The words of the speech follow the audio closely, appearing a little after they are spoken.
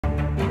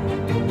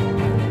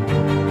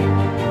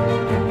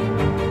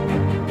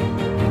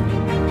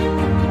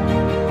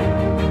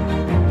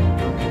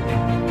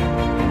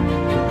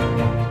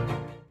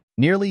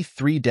Nearly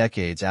 3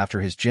 decades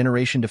after his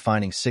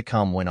generation-defining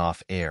sitcom went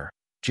off air,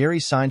 Jerry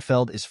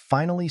Seinfeld is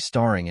finally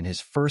starring in his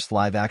first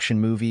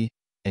live-action movie,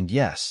 and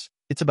yes,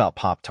 it's about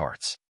Pop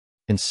Tarts.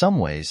 In some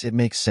ways, it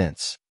makes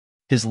sense.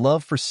 His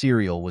love for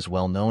cereal was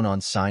well known on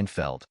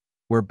Seinfeld,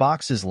 where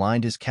boxes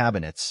lined his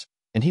cabinets,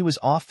 and he was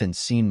often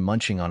seen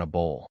munching on a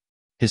bowl.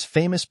 His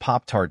famous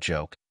Pop Tart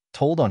joke,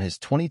 told on his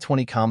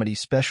 2020 comedy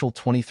special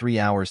 23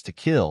 Hours to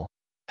Kill,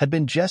 had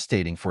been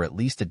gestating for at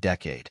least a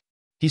decade.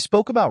 He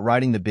spoke about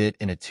writing the bit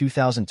in a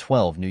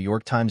 2012 New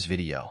York Times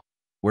video,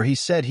 where he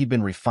said he'd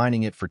been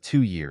refining it for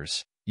 2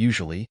 years.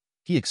 Usually,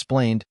 he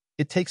explained,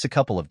 it takes a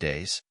couple of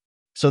days.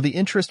 So the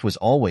interest was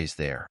always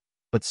there,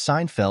 but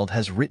Seinfeld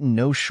has written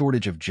no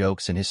shortage of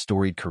jokes in his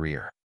storied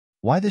career.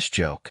 Why this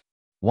joke?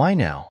 Why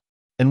now?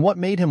 And what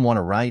made him want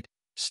to write,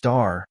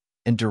 star,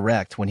 and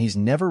direct when he's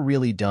never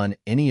really done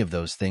any of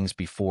those things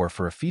before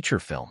for a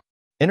feature film?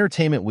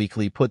 Entertainment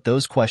Weekly put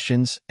those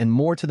questions and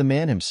more to the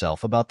man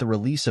himself about the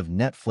release of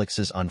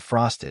Netflix's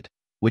Unfrosted,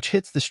 which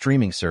hits the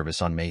streaming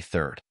service on May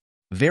 3rd.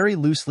 Very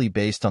loosely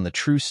based on the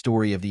true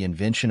story of the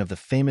invention of the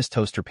famous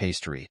toaster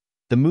pastry,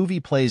 the movie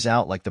plays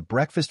out like the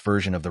breakfast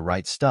version of The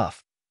Right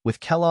Stuff,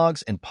 with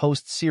Kellogg's and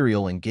Post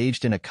cereal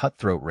engaged in a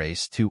cutthroat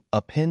race to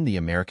upend the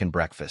American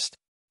breakfast.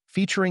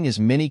 Featuring as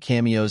many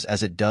cameos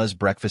as it does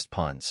breakfast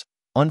puns,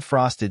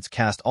 Unfrosted's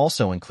cast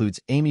also includes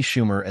Amy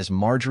Schumer as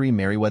Marjorie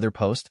Merriweather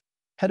Post,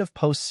 head of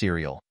Post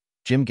cereal,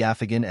 Jim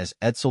Gaffigan as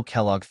Edsel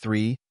Kellogg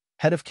III,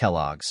 head of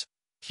Kellogg's,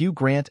 Hugh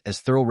Grant as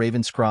Thurl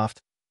Ravenscroft,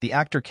 the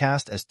actor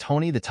cast as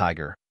Tony the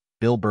Tiger,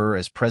 Bill Burr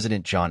as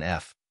President John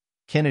F.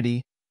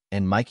 Kennedy,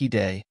 and Mikey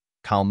Day,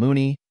 Kyle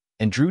Mooney,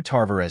 and Drew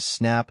Tarver as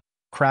Snap,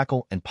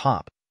 Crackle, and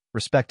Pop,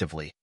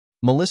 respectively.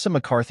 Melissa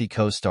McCarthy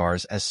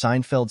co-stars as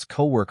Seinfeld's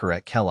co-worker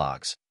at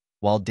Kellogg's,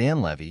 while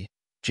Dan Levy,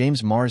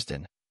 James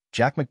Marsden,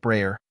 Jack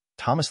McBrayer,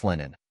 Thomas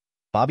Lennon,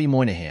 Bobby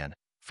Moynihan,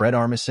 Fred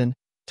Armisen,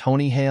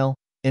 Tony Hale,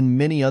 and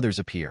many others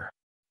appear.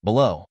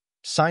 Below,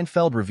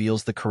 Seinfeld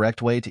reveals the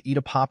correct way to eat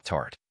a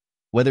Pop-Tart,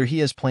 whether he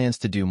has plans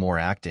to do more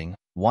acting,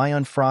 why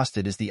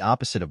Unfrosted is the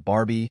opposite of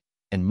Barbie,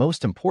 and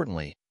most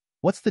importantly,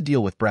 what's the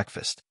deal with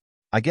breakfast?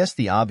 I guess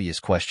the obvious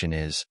question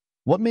is,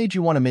 what made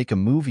you want to make a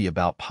movie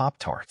about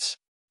Pop-Tarts?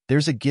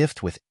 There's a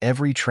gift with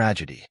every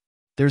tragedy.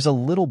 There's a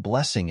little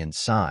blessing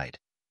inside,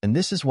 and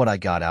this is what I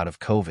got out of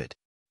COVID.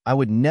 I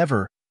would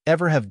never,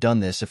 ever have done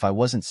this if I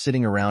wasn't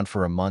sitting around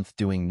for a month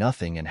doing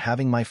nothing and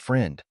having my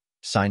friend,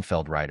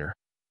 Seinfeld writer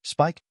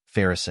Spike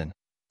Ferrison,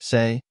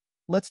 say,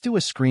 let's do a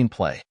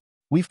screenplay.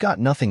 We've got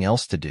nothing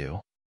else to do.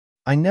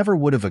 I never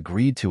would have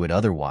agreed to it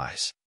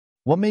otherwise.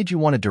 What made you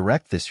want to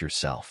direct this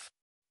yourself?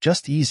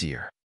 Just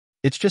easier.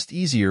 It's just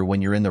easier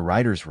when you're in the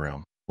writer's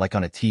room, like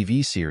on a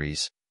TV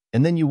series,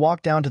 and then you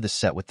walk down to the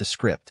set with the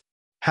script.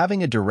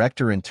 Having a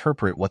director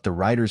interpret what the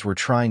writers were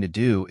trying to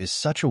do is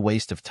such a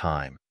waste of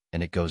time,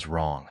 and it goes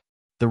wrong.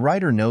 The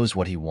writer knows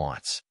what he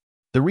wants.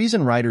 The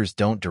reason writers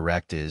don't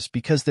direct is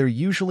because they're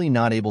usually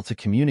not able to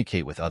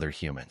communicate with other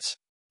humans.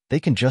 They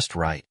can just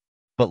write.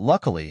 But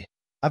luckily,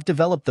 I've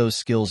developed those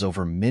skills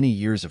over many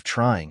years of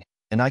trying,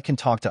 and I can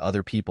talk to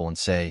other people and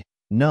say,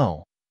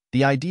 no,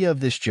 the idea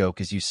of this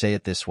joke is you say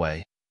it this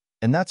way,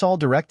 and that's all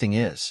directing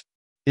is.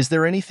 Is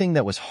there anything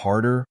that was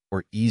harder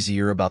or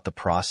easier about the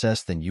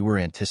process than you were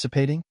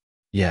anticipating?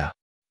 Yeah.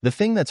 The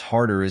thing that's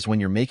harder is when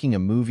you're making a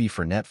movie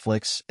for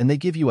Netflix and they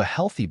give you a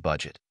healthy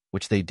budget,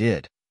 which they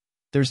did.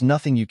 There's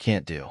nothing you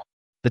can't do.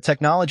 The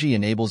technology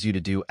enables you to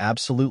do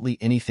absolutely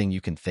anything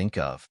you can think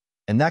of,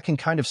 and that can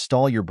kind of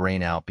stall your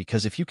brain out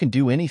because if you can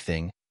do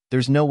anything,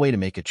 there's no way to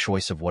make a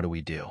choice of what do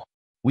we do.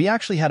 We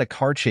actually had a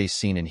car chase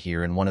scene in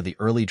here in one of the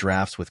early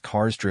drafts with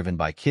cars driven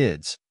by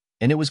kids,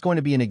 and it was going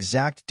to be an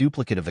exact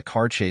duplicate of the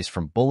car chase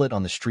from Bullet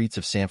on the streets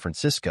of San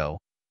Francisco,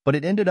 but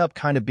it ended up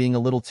kind of being a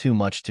little too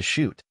much to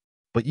shoot.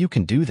 But you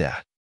can do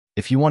that.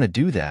 If you want to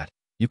do that,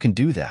 you can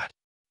do that.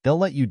 They'll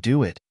let you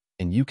do it,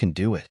 and you can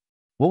do it.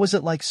 What was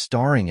it like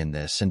starring in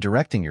this and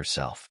directing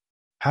yourself?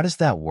 How does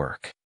that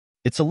work?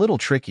 It's a little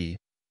tricky,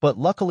 but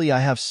luckily I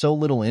have so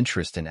little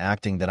interest in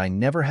acting that I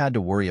never had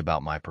to worry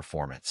about my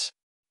performance.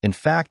 In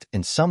fact,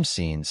 in some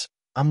scenes,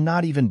 I'm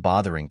not even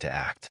bothering to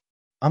act.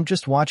 I'm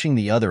just watching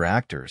the other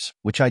actors,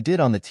 which I did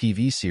on the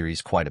TV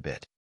series quite a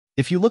bit.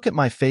 If you look at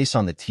my face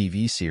on the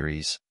TV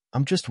series,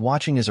 I'm just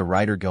watching as a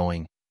writer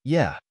going,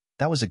 yeah,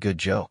 that was a good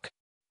joke.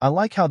 I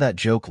like how that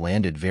joke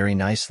landed very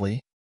nicely.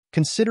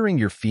 Considering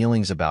your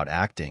feelings about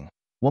acting,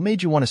 what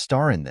made you want to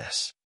star in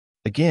this?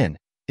 Again,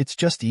 it's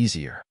just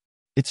easier.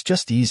 It's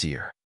just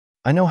easier.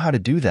 I know how to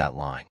do that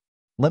line.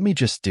 Let me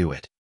just do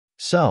it.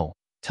 So,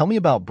 tell me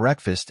about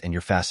breakfast and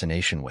your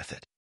fascination with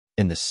it.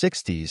 In the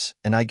 60s,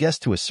 and I guess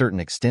to a certain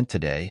extent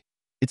today,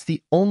 it's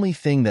the only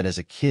thing that as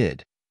a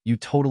kid, you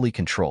totally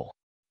control.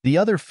 The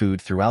other food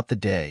throughout the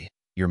day,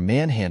 you're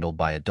manhandled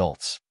by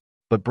adults.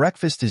 But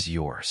breakfast is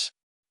yours.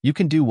 You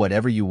can do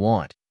whatever you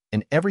want,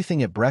 and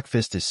everything at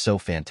breakfast is so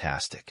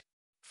fantastic.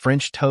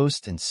 French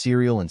toast and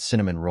cereal and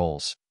cinnamon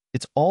rolls.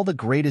 It's all the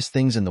greatest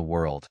things in the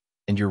world,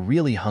 and you're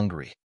really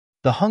hungry.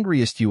 The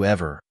hungriest you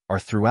ever are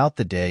throughout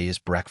the day is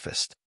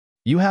breakfast.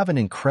 You have an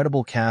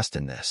incredible cast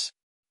in this.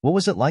 What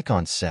was it like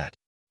on set?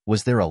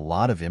 Was there a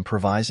lot of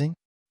improvising?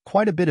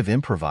 Quite a bit of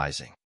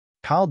improvising.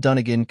 Kyle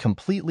Dunnigan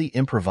completely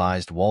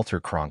improvised Walter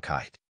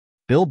Cronkite.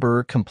 Bill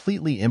Burr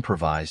completely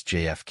improvised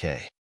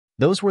JFK.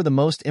 Those were the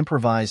most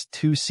improvised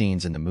 2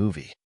 scenes in the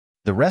movie.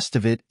 The rest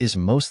of it is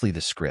mostly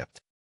the script.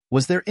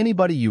 Was there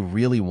anybody you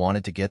really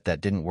wanted to get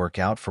that didn't work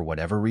out for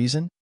whatever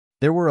reason?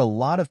 There were a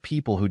lot of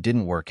people who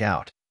didn't work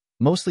out,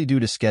 mostly due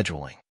to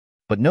scheduling.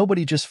 But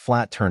nobody just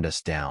flat turned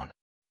us down.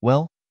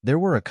 Well, there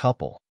were a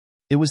couple.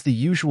 It was the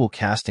usual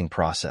casting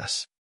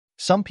process.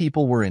 Some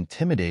people were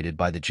intimidated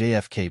by the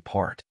JFK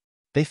part.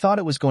 They thought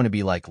it was going to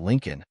be like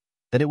Lincoln,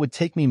 that it would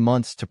take me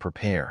months to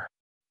prepare.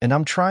 And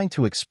I'm trying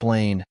to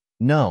explain,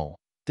 no,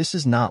 this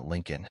is not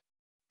Lincoln.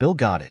 Bill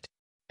got it.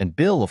 And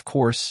Bill, of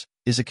course,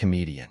 is a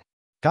comedian.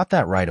 Got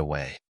that right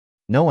away.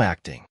 No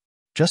acting.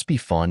 Just be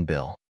fun,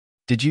 Bill.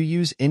 Did you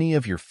use any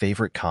of your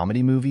favorite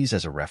comedy movies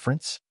as a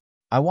reference?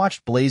 I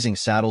watched Blazing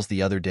Saddles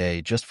the other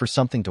day just for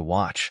something to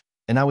watch,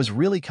 and I was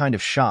really kind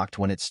of shocked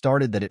when it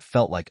started that it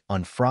felt like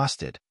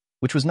Unfrosted,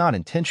 which was not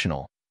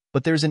intentional,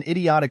 but there's an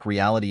idiotic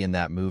reality in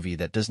that movie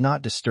that does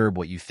not disturb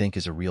what you think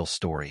is a real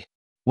story.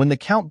 When the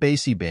Count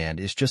Basie band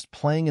is just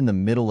playing in the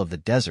middle of the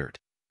desert,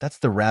 that's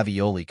the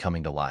ravioli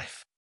coming to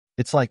life.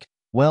 It's like,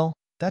 well,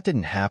 that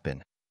didn't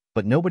happen,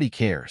 but nobody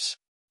cares.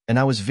 And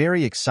I was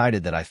very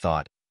excited that I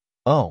thought,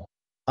 oh,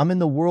 I'm in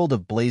the world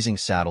of Blazing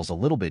Saddles a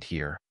little bit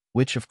here,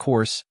 which, of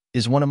course,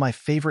 is one of my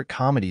favorite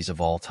comedies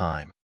of all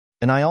time.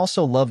 And I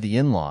also love The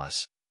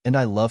In-Laws, and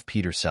I love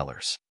Peter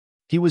Sellers.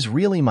 He was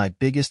really my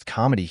biggest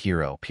comedy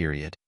hero,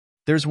 period.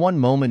 There's one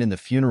moment in the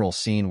funeral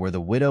scene where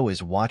the widow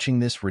is watching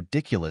this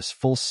ridiculous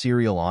full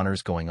serial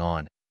honors going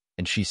on,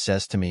 and she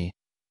says to me,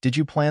 "Did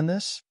you plan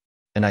this?"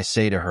 And I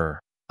say to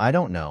her, "I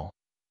don't know,"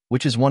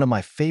 which is one of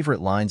my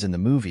favorite lines in the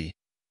movie,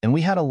 and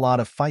we had a lot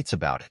of fights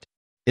about it.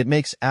 It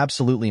makes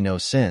absolutely no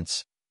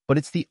sense, but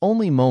it's the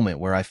only moment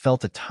where I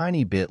felt a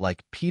tiny bit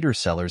like Peter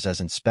Sellers as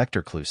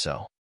Inspector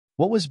Clouseau.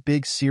 What was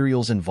Big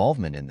Cereal's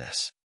involvement in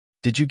this?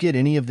 Did you get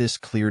any of this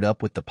cleared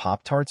up with the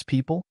Pop Tarts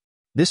people?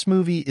 This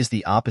movie is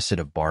the opposite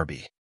of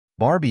Barbie.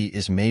 Barbie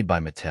is made by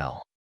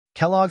Mattel.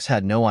 Kellogg's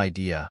had no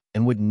idea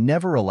and would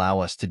never allow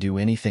us to do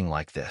anything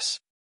like this.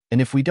 And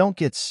if we don't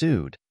get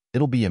sued,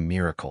 it'll be a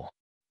miracle.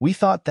 We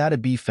thought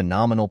that'd be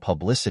phenomenal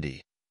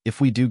publicity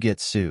if we do get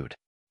sued.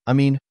 I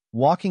mean,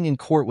 walking in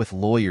court with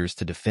lawyers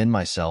to defend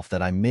myself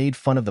that I made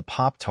fun of the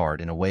Pop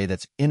Tart in a way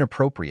that's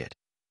inappropriate.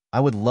 I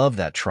would love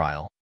that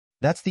trial.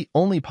 That's the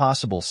only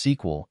possible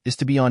sequel, is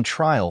to be on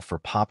trial for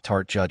Pop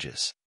Tart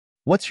judges.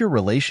 What's your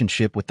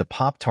relationship with the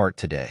Pop Tart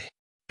today?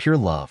 Pure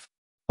love.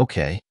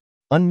 Okay.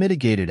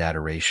 Unmitigated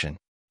adoration.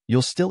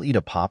 You'll still eat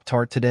a Pop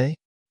Tart today?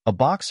 A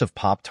box of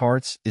Pop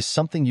Tarts is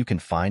something you can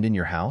find in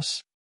your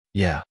house?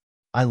 Yeah.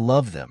 I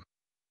love them.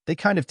 They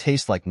kind of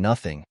taste like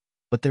nothing,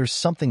 but there's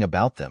something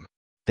about them.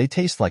 They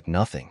taste like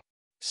nothing.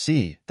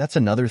 See, that's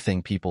another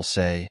thing people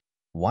say.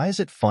 Why is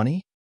it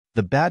funny?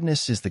 The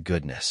badness is the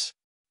goodness.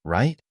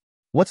 Right?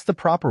 What's the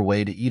proper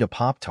way to eat a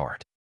Pop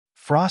Tart?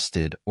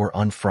 Frosted or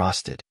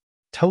unfrosted?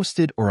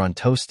 Toasted or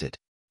untoasted?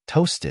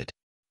 Toasted.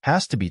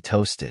 Has to be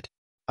toasted.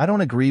 I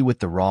don't agree with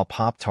the raw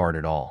Pop Tart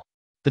at all.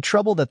 The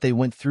trouble that they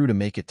went through to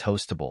make it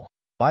toastable.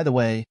 By the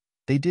way,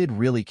 they did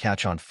really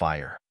catch on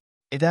fire.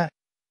 That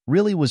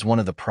really was one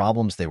of the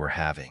problems they were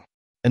having.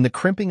 And the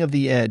crimping of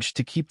the edge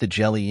to keep the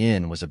jelly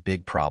in was a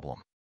big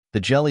problem. The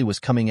jelly was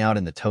coming out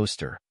in the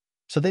toaster,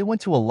 so they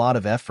went to a lot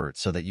of effort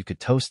so that you could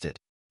toast it.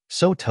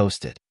 So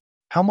toasted.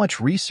 How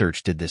much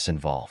research did this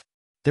involve?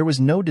 There was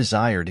no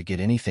desire to get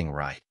anything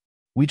right.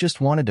 We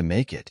just wanted to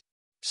make it.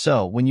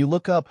 So, when you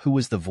look up who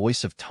was the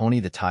voice of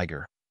Tony the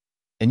Tiger,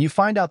 and you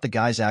find out the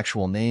guy's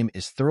actual name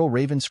is Thurl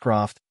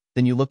Ravenscroft,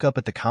 then you look up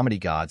at the comedy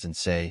gods and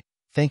say,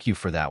 thank you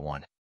for that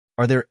one.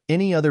 Are there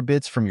any other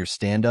bits from your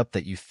stand-up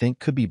that you think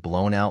could be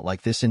blown out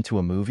like this into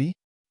a movie?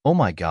 Oh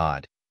my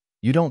God.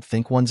 You don't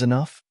think one's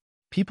enough?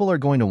 People are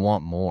going to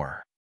want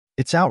more.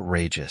 It's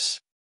outrageous.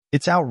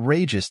 It's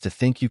outrageous to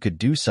think you could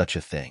do such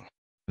a thing.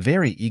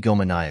 Very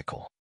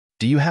egomaniacal.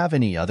 Do you have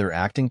any other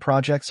acting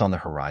projects on the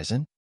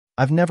horizon?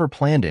 I've never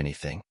planned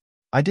anything.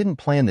 I didn't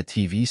plan the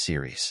TV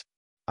series.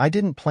 I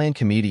didn't plan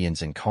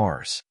comedians in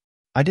cars.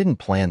 I didn't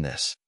plan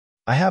this.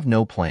 I have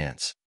no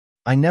plans.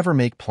 I never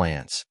make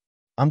plans.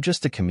 I'm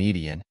just a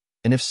comedian,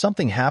 and if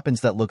something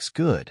happens that looks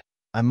good,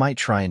 I might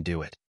try and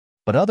do it.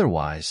 But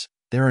otherwise,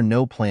 there are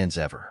no plans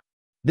ever.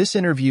 This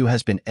interview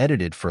has been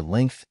edited for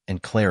length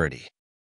and clarity.